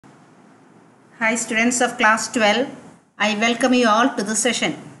Hi students of class 12, I welcome you all to this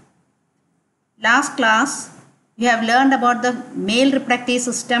session. Last class, you have learned about the male reproductive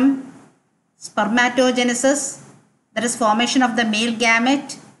system, spermatogenesis, that is formation of the male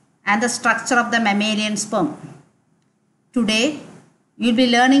gamete, and the structure of the mammalian sperm. Today, you will be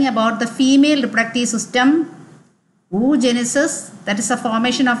learning about the female reproductive system, oogenesis, that is the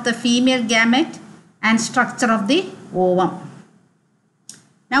formation of the female gamete, and structure of the ovum.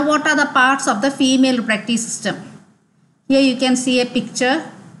 Now, what are the parts of the female reproductive system? Here you can see a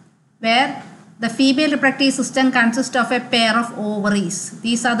picture where the female reproductive system consists of a pair of ovaries.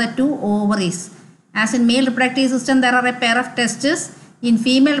 These are the two ovaries. As in male reproductive system, there are a pair of testes. In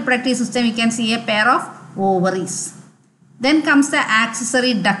female reproductive system, you can see a pair of ovaries. Then comes the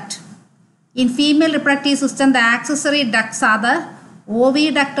accessory duct. In female reproductive system, the accessory ducts are the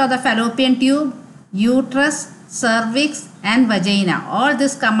oviduct or the fallopian tube, uterus, cervix and vagina. All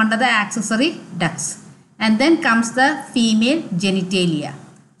this come under the accessory ducts. And then comes the female genitalia.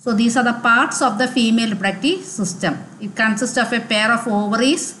 So these are the parts of the female reproductive system. It consists of a pair of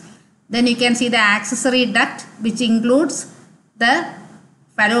ovaries. Then you can see the accessory duct, which includes the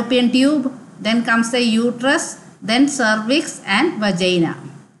fallopian tube. Then comes the uterus, then cervix and vagina.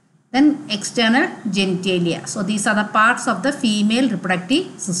 Then external genitalia. So these are the parts of the female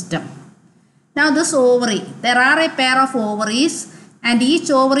reproductive system. Now this ovary, there are a pair of ovaries and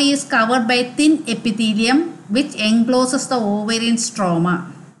each ovary is covered by thin epithelium which encloses the ovarian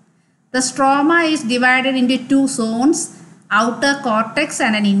stroma. The stroma is divided into two zones, outer cortex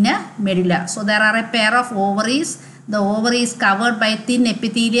and an inner medulla. So there are a pair of ovaries. The ovary is covered by thin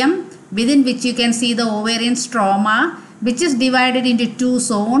epithelium within which you can see the ovarian stroma, which is divided into two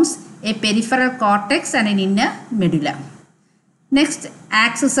zones, a peripheral cortex and an inner medulla. Next,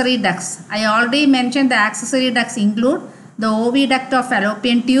 accessory ducts. I already mentioned the accessory ducts include the oviduct of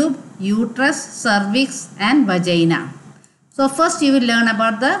fallopian tube, uterus, cervix and vagina. So first you will learn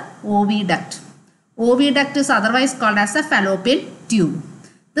about the oviduct. Oviduct is otherwise called as the fallopian tube.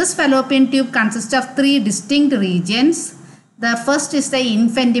 This fallopian tube consists of three distinct regions. The first is the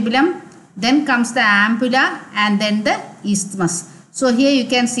infundibulum, then comes the ampulla and then the isthmus. So here you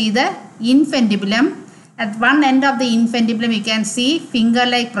can see the infundibulum. At one end of the infundibulum you can see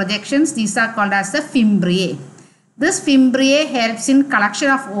finger-like projections. These are called as the fimbriae. This fimbriae helps in collection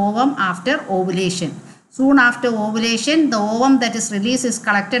of ovum after ovulation. Soon after ovulation, the ovum that is released is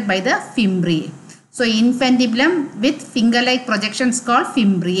collected by the fimbriae. So infundibulum with finger-like projections called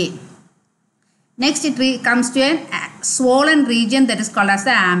fimbriae. Next it comes to a swollen region that is called as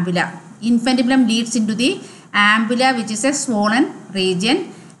the ampulla. Infundibulum leads into the ampulla, which is a swollen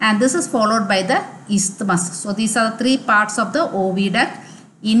region, and this is followed by the isthmus. So these are the three parts of the oviduct: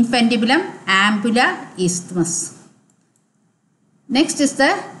 infundibulum, ampulla, isthmus. Next is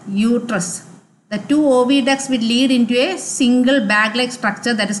the uterus. The two oviducts will lead into a single bag-like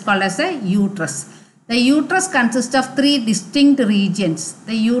structure that is called as a uterus. The uterus consists of three distinct regions.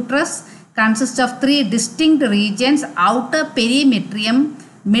 The uterus consists of three distinct regions: outer perimetrium,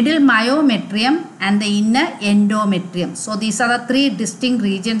 middle myometrium and the inner endometrium. So these are the three distinct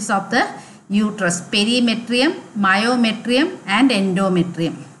regions of the uterus: perimetrium, myometrium and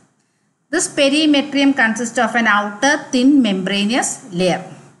endometrium. This perimetrium consists of an outer thin membranous layer.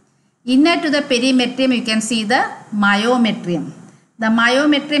 Inner to the perimetrium you can see the myometrium. The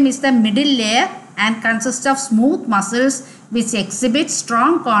myometrium is the middle layer and consists of smooth muscles which exhibit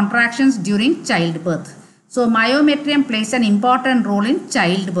strong contractions during childbirth. So myometrium plays an important role in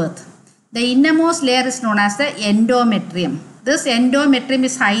childbirth. The innermost layer is known as the endometrium. This endometrium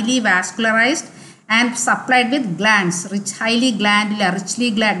is highly vascularized and supplied with glands, richly glandular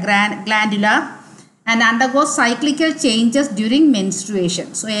and undergoes cyclical changes during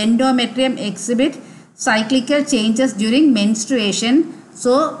menstruation. So endometrium exhibit cyclical changes during menstruation.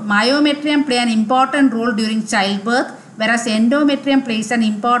 So myometrium play an important role during childbirth, whereas endometrium plays an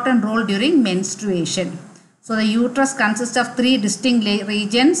important role during menstruation. So the uterus consists of three distinct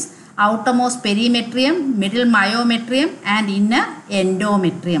regions: outermost perimetrium, middle myometrium and inner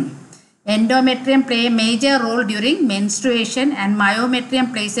endometrium. Endometrium play a major role during menstruation and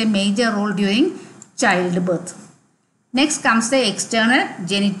myometrium plays a major role during childbirth. Next comes the external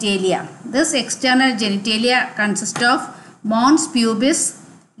genitalia. This external genitalia consists of mons pubis,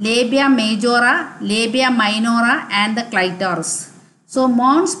 labia majora, labia minora and the clitoris. So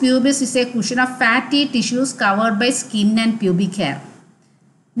mons pubis is a cushion of fatty tissues covered by skin and pubic hair.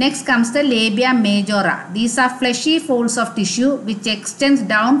 Next comes the labia majora. These are fleshy folds of tissue which extends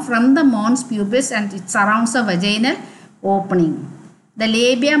down from the mons pubis and it surrounds a vaginal opening. The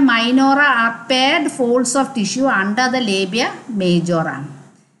labia minora are paired folds of tissue under the labia majora.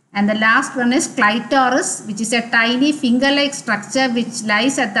 And the last one is clitoris, which is a tiny finger-like structure which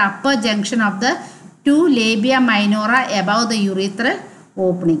lies at the upper junction of the two labia minora above the urethral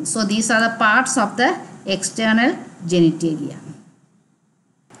opening. So these are the parts of the external genitalia.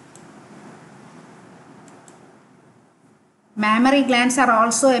 Mammary glands are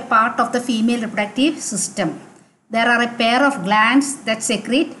also a part of the female reproductive system. There are a pair of glands that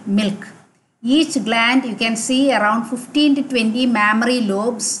secrete milk. Each gland, you can see around 15 to 20 mammary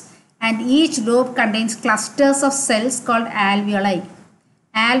lobes, and each lobe contains clusters of cells called alveoli.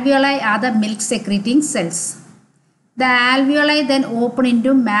 Alveoli are the milk secreting cells. The alveoli then open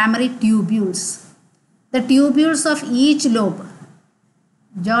into mammary tubules. The tubules of each lobe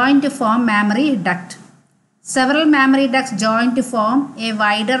join to form mammary duct. Several mammary ducts join to form a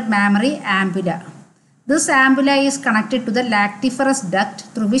wider mammary ampulla. This ampulla is connected to the lactiferous duct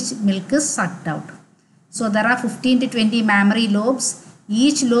through which milk is sucked out. So there are 15 to 20 mammary lobes.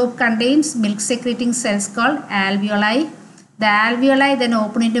 Each lobe contains milk secreting cells called alveoli. The alveoli then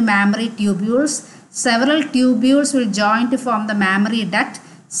open into mammary tubules. Several tubules will join to form the mammary duct.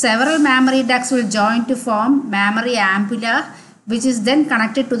 Several mammary ducts will join to form mammary ampulla, which is then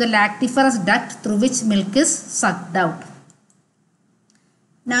connected to the lactiferous duct through which milk is sucked out.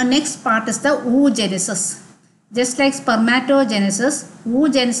 Now next part is the oogenesis. Just like spermatogenesis,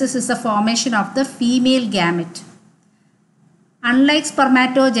 oogenesis is the formation of the female gamete. Unlike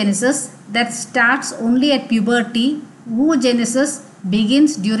spermatogenesis that starts only at puberty, oogenesis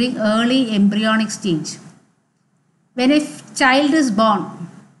begins during early embryonic stage. When a child is born,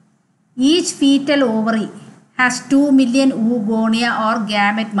 each fetal ovary has 2 million oogonia or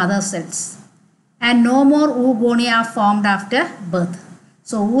gamete mother cells, and no more oogonia are formed after birth.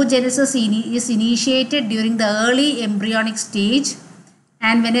 So oogenesis is initiated during the early embryonic stage,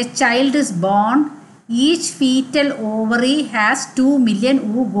 and when a child is born, each fetal ovary has 2 million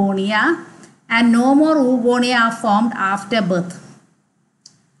oogonia and no more oogonia are formed after birth.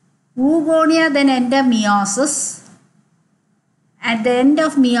 Oogonia then enter meiosis. At the end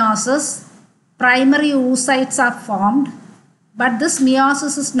of meiosis, primary oocytes are formed, but this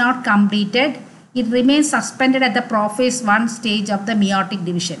meiosis is not completed. It remains suspended at the prophase 1 stage of the meiotic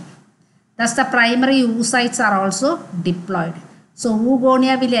division. Thus the primary oocytes are also diploid. So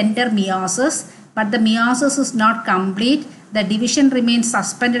oogonia will enter meiosis, but the meiosis is not complete. The division remains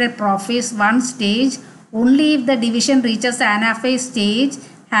suspended at prophase 1 stage. Only if the division reaches anaphase stage,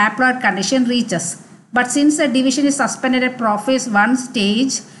 haploid condition reaches. But since the division is suspended at prophase 1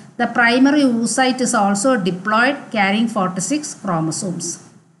 stage, the primary oocyte is also diploid, carrying 46 chromosomes.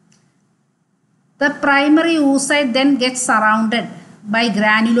 The primary oocyte then gets surrounded by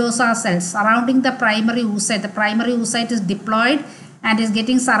granulosa cells surrounding the primary oocyte. The primary oocyte is diploid and is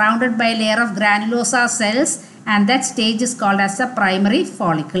getting surrounded by a layer of granulosa cells, and that stage is called as a primary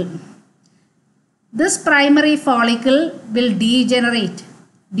follicle. This primary follicle will degenerate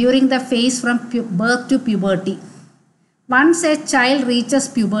during the phase from birth to puberty. Once a child reaches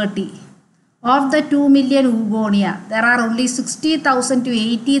puberty, of the 2 million oogonia, there are only 60,000 to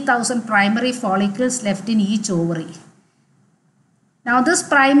 80,000 primary follicles left in each ovary. Now this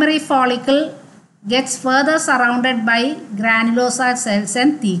primary follicle gets further surrounded by granulosa cells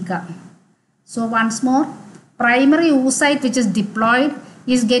and theca. So once more, primary oocyte, which is diploid,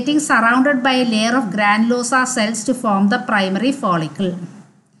 is getting surrounded by a layer of granulosa cells to form the primary follicle.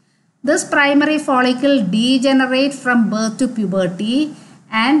 This primary follicle degenerates from birth to puberty,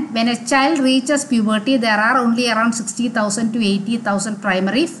 and when a child reaches puberty, there are only around 60,000 to 80,000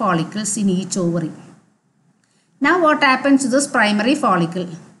 primary follicles in each ovary. Now what happens to this primary follicle?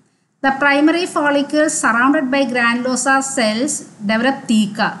 The primary follicles surrounded by granulosa cells develop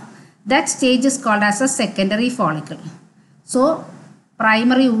theca. That stage is called as a secondary follicle. So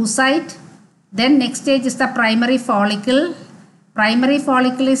primary oocyte, then next stage is the primary follicle. Primary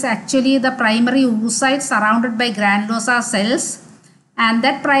follicle is actually the primary oocyte surrounded by granulosa cells, and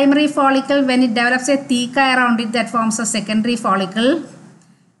that primary follicle, when it develops a theca around it, that forms a secondary follicle.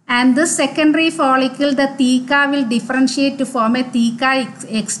 And this secondary follicle, the theca will differentiate to form a theca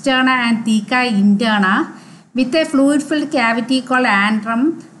externa and theca interna with a fluid filled cavity called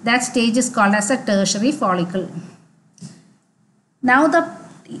antrum. That stage is called as a tertiary follicle. Now the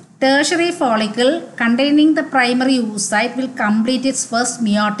tertiary follicle containing the primary oocyte will complete its first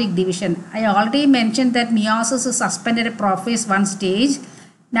meiotic division. I already mentioned that meiosis is suspended at prophase 1 stage.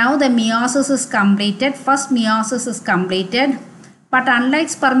 Now the meiosis is completed. First meiosis is completed. But unlike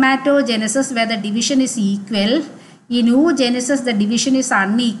spermatogenesis, where the division is equal, in oogenesis the division is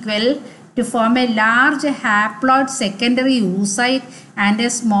unequal to form a large haploid secondary oocyte and a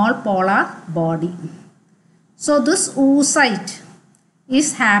small polar body. So this oocyte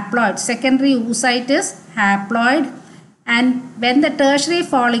is haploid. Secondary oocyte is haploid. And when the tertiary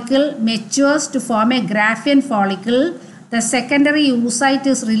follicle matures to form a Graafian follicle, the secondary oocyte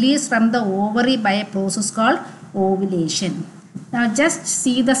is released from the ovary by a process called ovulation. Now just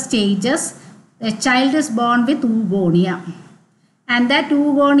see the stages. A child is born with oogonia. And that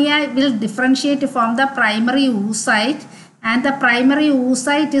oogonia will differentiate to form the primary oocyte. And the primary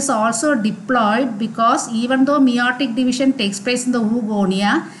oocyte is also diploid because even though meiotic division takes place in the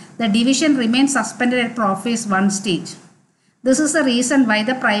oogonia, the division remains suspended at prophase 1 stage. This is the reason why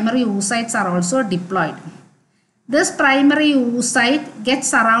the primary oocytes are also diploid. This primary oocyte gets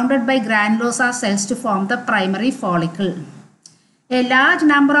surrounded by granulosa cells to form the primary follicle. A large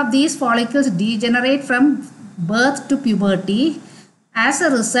number of these follicles degenerate from birth to puberty. As a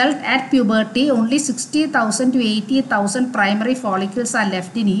result, at puberty, only 60,000 to 80,000 primary follicles are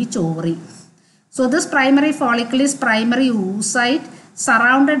left in each ovary. So this primary follicle is primary oocyte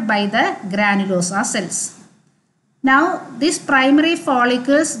surrounded by the granulosa cells. Now, these primary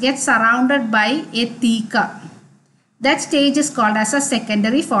follicles get surrounded by a theca. That stage is called as a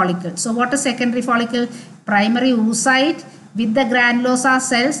secondary follicle. So, what is secondary follicle? Primary oocyte with the granulosa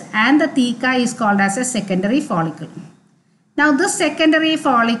cells and the theca is called as a secondary follicle. Now, this secondary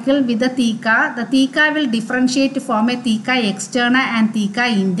follicle with the theca will differentiate to form a theca externa and theca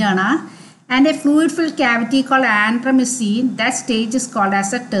interna, and a fluid-filled cavity called antrum is seen. That stage is called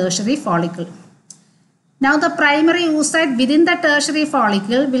as a tertiary follicle. Now the primary oocyte within the tertiary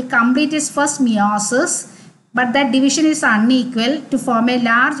follicle will complete its first meiosis, but that division is unequal to form a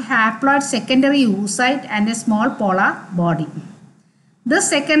large haploid secondary oocyte and a small polar body. This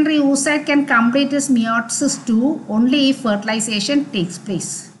secondary oocyte can complete its meiosis too only if fertilization takes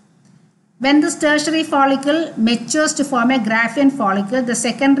place. When this tertiary follicle matures to form a Graafian follicle, the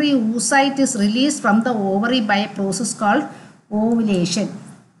secondary oocyte is released from the ovary by a process called ovulation.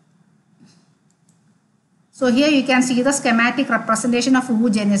 So here you can see the schematic representation of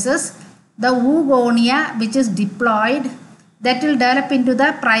oogenesis. The oogonia, which is diploid, that will develop into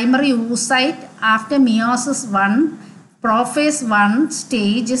the primary oocyte after meiosis 1. Prophase 1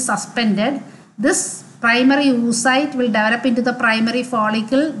 stage is suspended. This primary oocyte will develop into the primary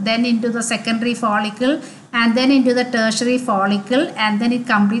follicle, then into the secondary follicle, and then into the tertiary follicle, and then it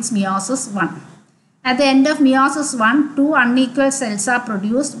completes meiosis 1. At the end of meiosis 1, two unequal cells are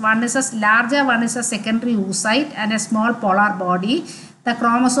produced. One is a larger, one is a secondary oocyte and a small polar body. The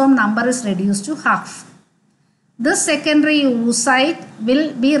chromosome number is reduced to half. This secondary oocyte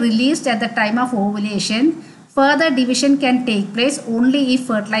will be released at the time of ovulation. Further division can take place only if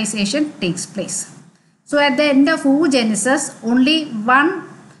fertilization takes place. So at the end of oogenesis, only one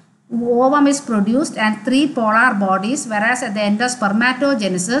ovum is produced and 3 polar bodies, whereas at the end of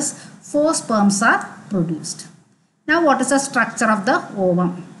spermatogenesis, 4 sperms are produced. Now what is the structure of the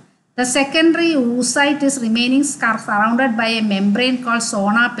ovum? The secondary oocyte is remaining surrounded by a membrane called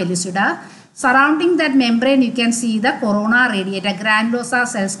zona pellucida. Surrounding that membrane you can see the corona radiata, granulosa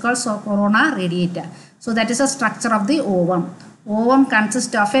cells called corona radiata. So that is the structure of the ovum. Ovum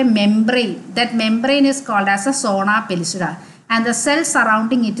consists of a membrane. That membrane is called as a zona pellucida, and the cell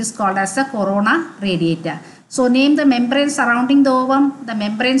surrounding it is called as the corona radiata. So name the membrane surrounding the ovum. The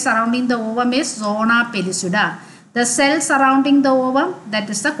membrane surrounding the ovum is zona pellucida. The cell surrounding the ovum, that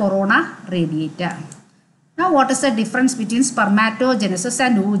is the corona radiata. Now what is the difference between spermatogenesis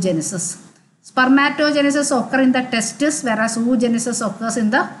and oogenesis? Spermatogenesis occurs in the testis, whereas oogenesis occurs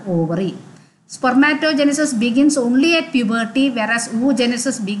in the ovary. Spermatogenesis begins only at puberty, whereas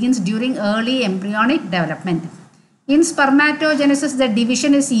oogenesis begins during early embryonic development. In spermatogenesis, the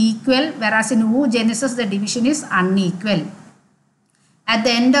division is equal, whereas in oogenesis, the division is unequal. At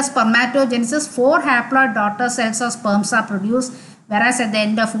the end of spermatogenesis, 4 haploid daughter cells or sperms are produced, whereas at the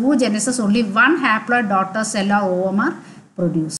end of oogenesis, only 1 haploid daughter cell or ovum are produced.